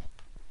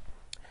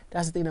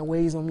the thing that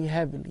weighs on me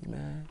heavily,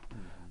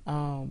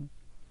 man.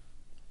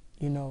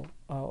 You know,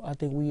 I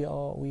think we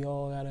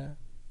all gotta,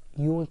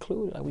 you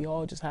included, like we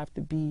all just have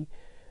to be,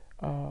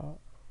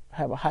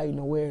 have a heightened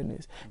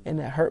awareness, and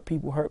that hurt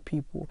people,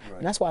 Right.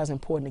 and that's why it's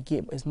important to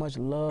get as much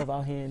love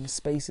out here in the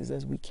spaces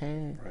as we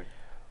can. Right.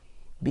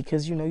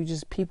 Because you know, you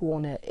just people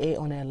on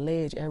that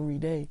ledge every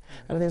day,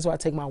 and I think that's why I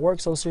take my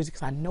work so seriously,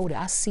 because I know that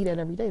I see that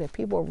every day, that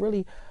people are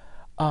really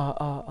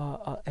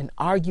an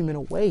argument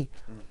away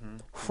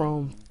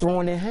from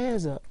throwing their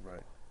hands up.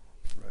 Right.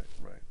 Right.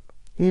 Right.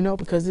 You know,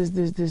 because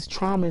this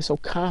trauma is so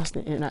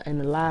constant in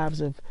the lives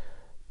of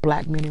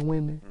black men and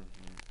women.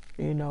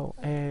 You know,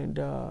 and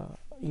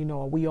you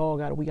know, we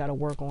gotta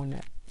work on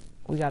that.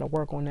 We gotta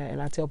work on that,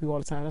 and I tell people all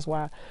the time. That's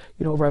why,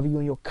 you know, wherever you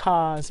in your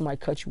car, somebody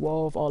cut you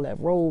off, all that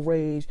road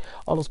rage,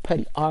 all those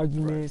petty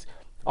arguments,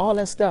 all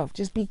that stuff.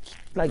 Just be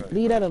like,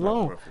 leave that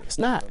alone. It's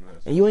not,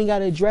 and you ain't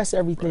gotta address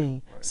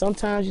everything.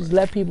 Sometimes you just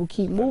let people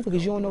keep moving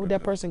because you don't know what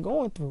that person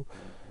going through.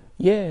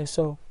 Yeah,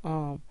 so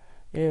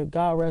yeah,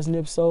 God rest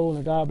Nip's soul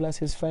and God bless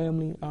his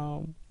family.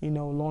 You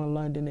know, Lauren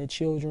London, their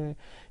children,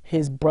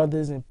 his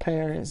brothers and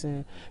parents,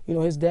 and you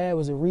know, his dad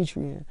was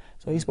Eritrean,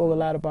 so he spoke a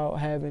lot about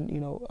having,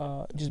 you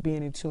know, just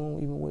being in tune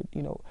even with,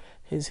 you know,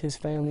 his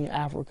family in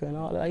Africa and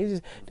all that.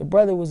 Like, the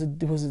brother was a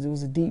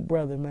deep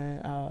brother,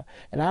 man.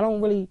 And I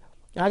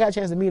got a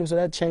chance to meet him, so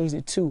that changed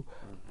it too.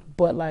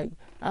 But like,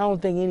 I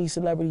don't think any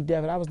celebrity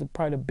death, and I was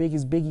probably the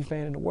biggest Biggie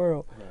fan in the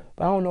world,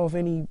 but I don't know if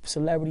any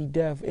celebrity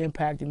death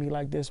impacted me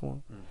like this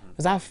one.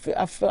 Because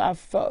I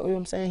felt, you know what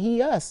I'm saying,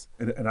 he, us.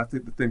 And I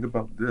think the thing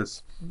about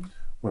this,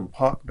 when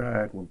Pac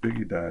died, when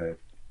Biggie died,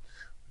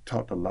 we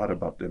talked a lot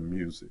about their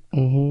music.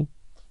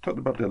 Talked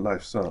about their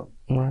life some.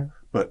 Right.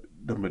 But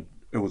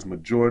it was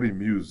majority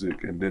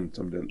music and then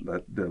some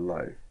of their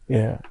life.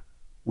 Yeah.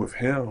 With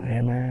him,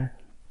 Yeah, man.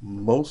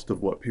 most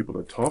of what people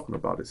are talking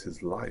about is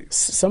his life.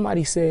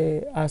 Somebody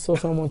said, I saw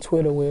something on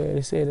Twitter where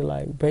they said that,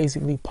 like,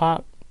 basically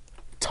Pac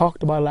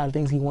talked about a lot of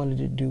things he wanted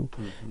to do.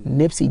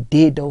 Nipsey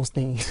did those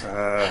things.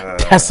 I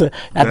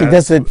think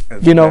that's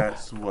you know,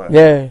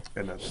 yeah.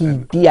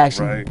 He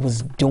actually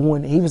was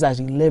doing. He was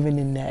actually living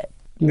in that.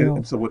 You know.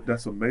 And so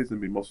that's amazing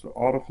to me. Most of the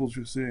articles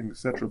you're seeing,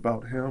 etc.,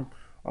 about him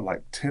are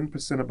like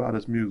 10% about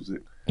his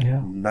music,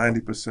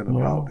 90%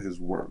 about his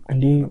work,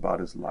 about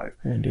his life.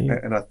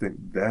 And I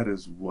think that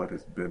is what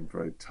has been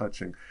very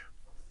touching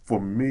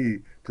for me,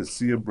 to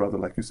see a brother,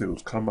 like you said,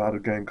 who's come out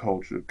of gang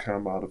culture,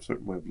 come out of a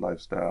certain way of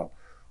lifestyle,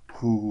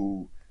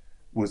 who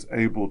was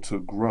able to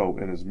grow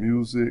in his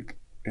music,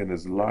 in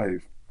his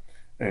life,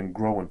 and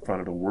grow in front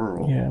of the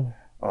world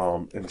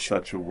in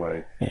such a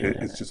way.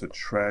 It's just a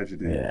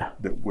tragedy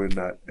that we're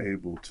not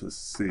able to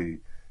see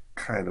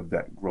kind of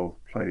that growth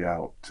play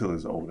out till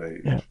his old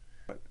age.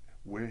 But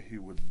where he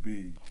would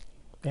be.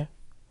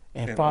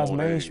 And as far as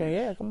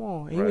mainstream, come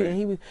on. He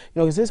was, you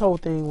know, because his whole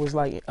thing was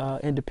like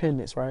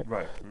independence, right?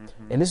 Right.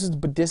 And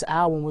this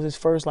album was his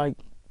first like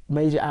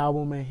major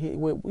album, and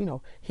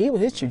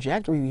his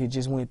trajectory had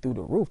just went through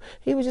the roof.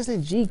 He was just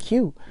in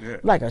GQ,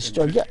 like a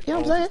struggle. You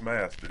know what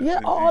I'm saying?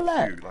 All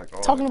that. Like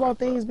talking about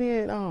things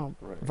being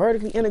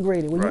vertically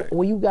integrated,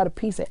 where you got a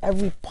piece of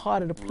every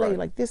part of the play,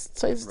 like this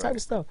type of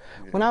stuff.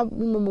 When I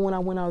remember when I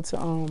went out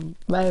to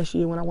last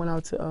year, when I went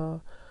out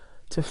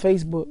to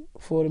Facebook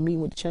for the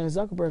meeting with the Chan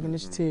Zuckerberg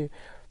Initiative,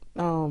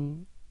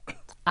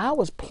 I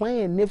was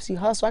playing Nipsey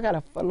Hussle. I got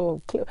a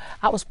little clip.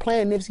 I was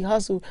playing Nipsey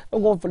Hussle.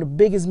 I'm going for the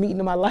biggest meeting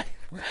of my life.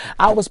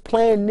 I was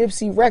playing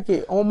Nipsey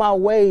record on my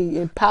way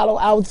in Palo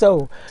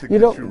Alto. You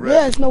know,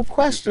 it's no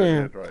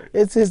question.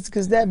 It's just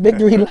because that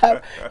victory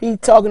lap. He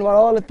talking about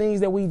all the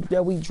things that we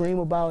dream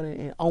about,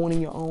 and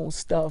owning your own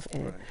stuff,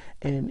 and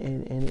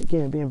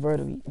again being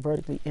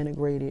vertically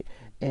integrated,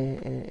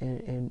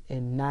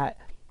 and not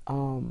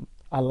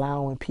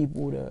allowing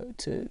people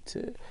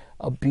to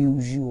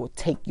abuse you or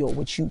take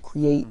what you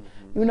create,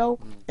 you know.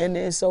 And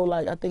then so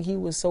like I think he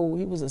was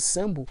a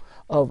symbol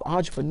of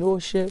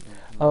entrepreneurship,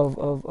 of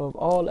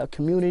all a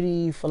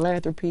community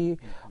philanthropy,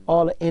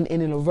 all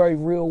in a very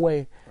real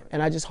way.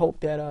 And I just hope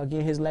that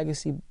again his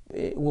legacy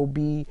will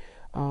be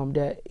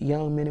that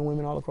young men and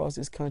women all across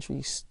this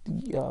country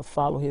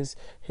follow his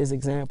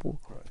example.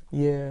 Right.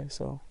 Yeah.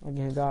 So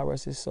again, God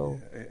rest his soul.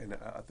 Yeah, and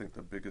I think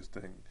the biggest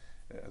thing,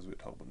 as we're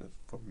talking about,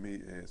 for me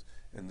is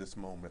in this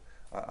moment,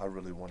 I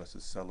really want us to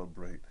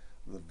celebrate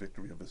the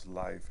victory of his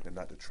life and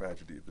not the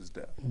tragedy of his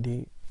death.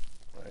 Indeed.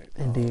 Right.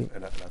 Indeed.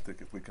 And I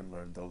think if we can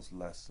learn those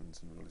lessons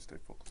and really stay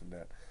focused on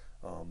that,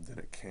 then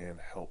it can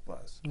help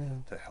us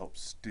to help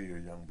steer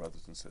young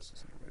brothers and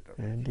sisters in the right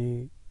direction.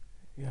 Indeed.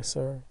 Yes,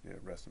 sir. Yeah,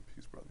 rest in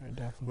peace, brother. Yeah,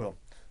 definitely. Well,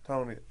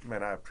 Tony,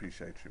 man, I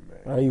appreciate you, man.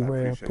 Oh, you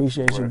I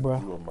appreciate you,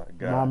 bro. You are my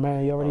guy. My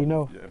man, you already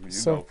know. Yeah, I mean, you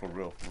So, know, for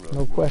real.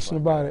 no question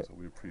about it. So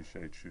we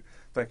appreciate you.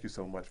 Thank you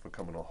so much for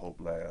coming on Hope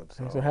Labs.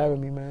 Thanks for having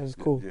me, man. It's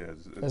cool. Yeah,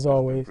 as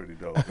always. Been pretty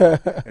dope.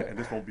 and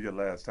this won't be your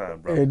last time,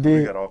 bro. Indeed.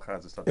 We got all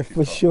kinds of stuff to keep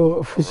For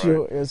sure, talking for about,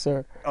 sure. Yes,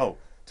 sir. Oh,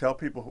 tell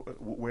people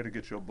where to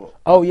get your book.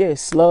 Oh, yeah.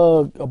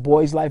 Slug, A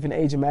Boy's Life in the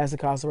Age of Mass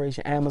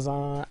Incarceration,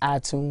 Amazon,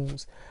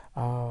 iTunes.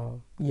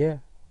 Yeah.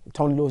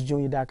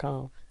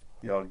 TonyLewisJr.com.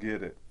 Y'all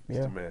get it. It's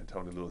Yeah. the man,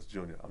 Tony Lewis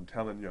Jr. I'm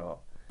telling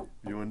y'all,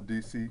 you in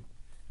D.C.,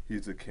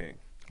 he's a king.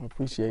 I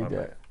appreciate My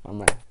that. man.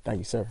 My man. Thank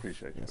you, sir.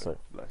 Appreciate you. Yes, man.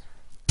 sir. Bless you.